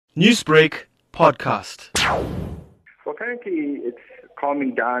Newsbreak Podcast. Well, currently it's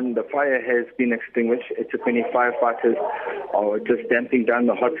calming down. The fire has been extinguished. It's 25 firefighters are just damping down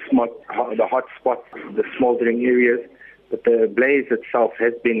the hot spots, the smoldering areas. But the blaze itself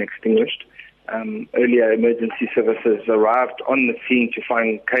has been extinguished. Earlier, emergency services arrived on the scene to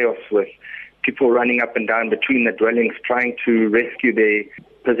find chaos with people running up and down between the dwellings, trying to rescue their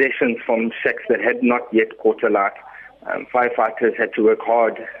possessions from shacks that had not yet caught alight. Firefighters had to work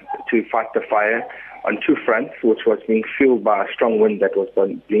hard to fight the fire on two fronts, which was being fueled by a strong wind that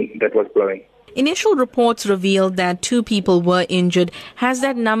was blowing. Initial reports revealed that 2 people were injured. Has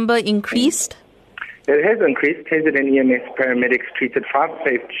that number increased? It has increased. KZN EMS paramedics treated 5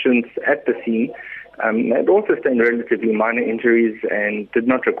 patients at the scene. They also sustained relatively minor injuries and did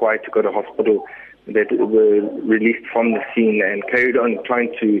not require to go to hospital. That were released from the scene and carried on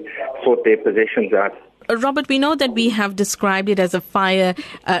trying to sort their possessions out. Robert, we know that we have described it as a fire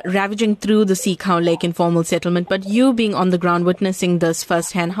ravaging through the Seacow Lake informal settlement, but you being on the ground witnessing this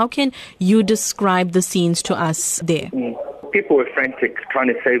firsthand, how can you describe the scenes to us there? People were frantic, trying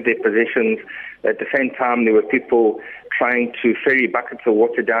to save their possessions. At the same time, there were people trying to ferry buckets of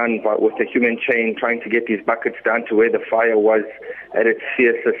water down with a human chain, trying to get these buckets down to where the fire was at its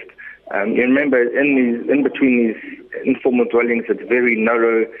fiercest. You remember, in between these informal dwellings, it's very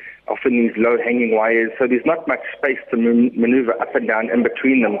narrow, often these low-hanging wires, so there's not much space to maneuver up and down in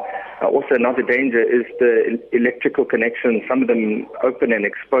between them. Also, another danger is the electrical connections, some of them open and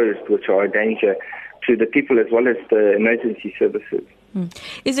exposed, which are a danger to the people as well as the emergency services.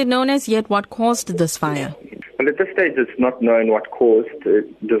 Is it known as yet what caused this fire? Well, at this stage, it's not known what caused.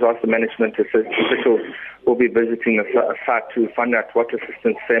 Disaster management officials will be visiting the site to find out what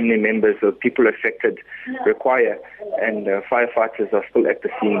assistance family members or people affected require. And firefighters are still at the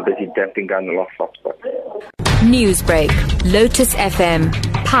scene, busy damping down the last hotspot. Newsbreak, Lotus FM,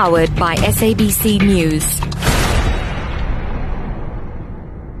 powered by SABC News.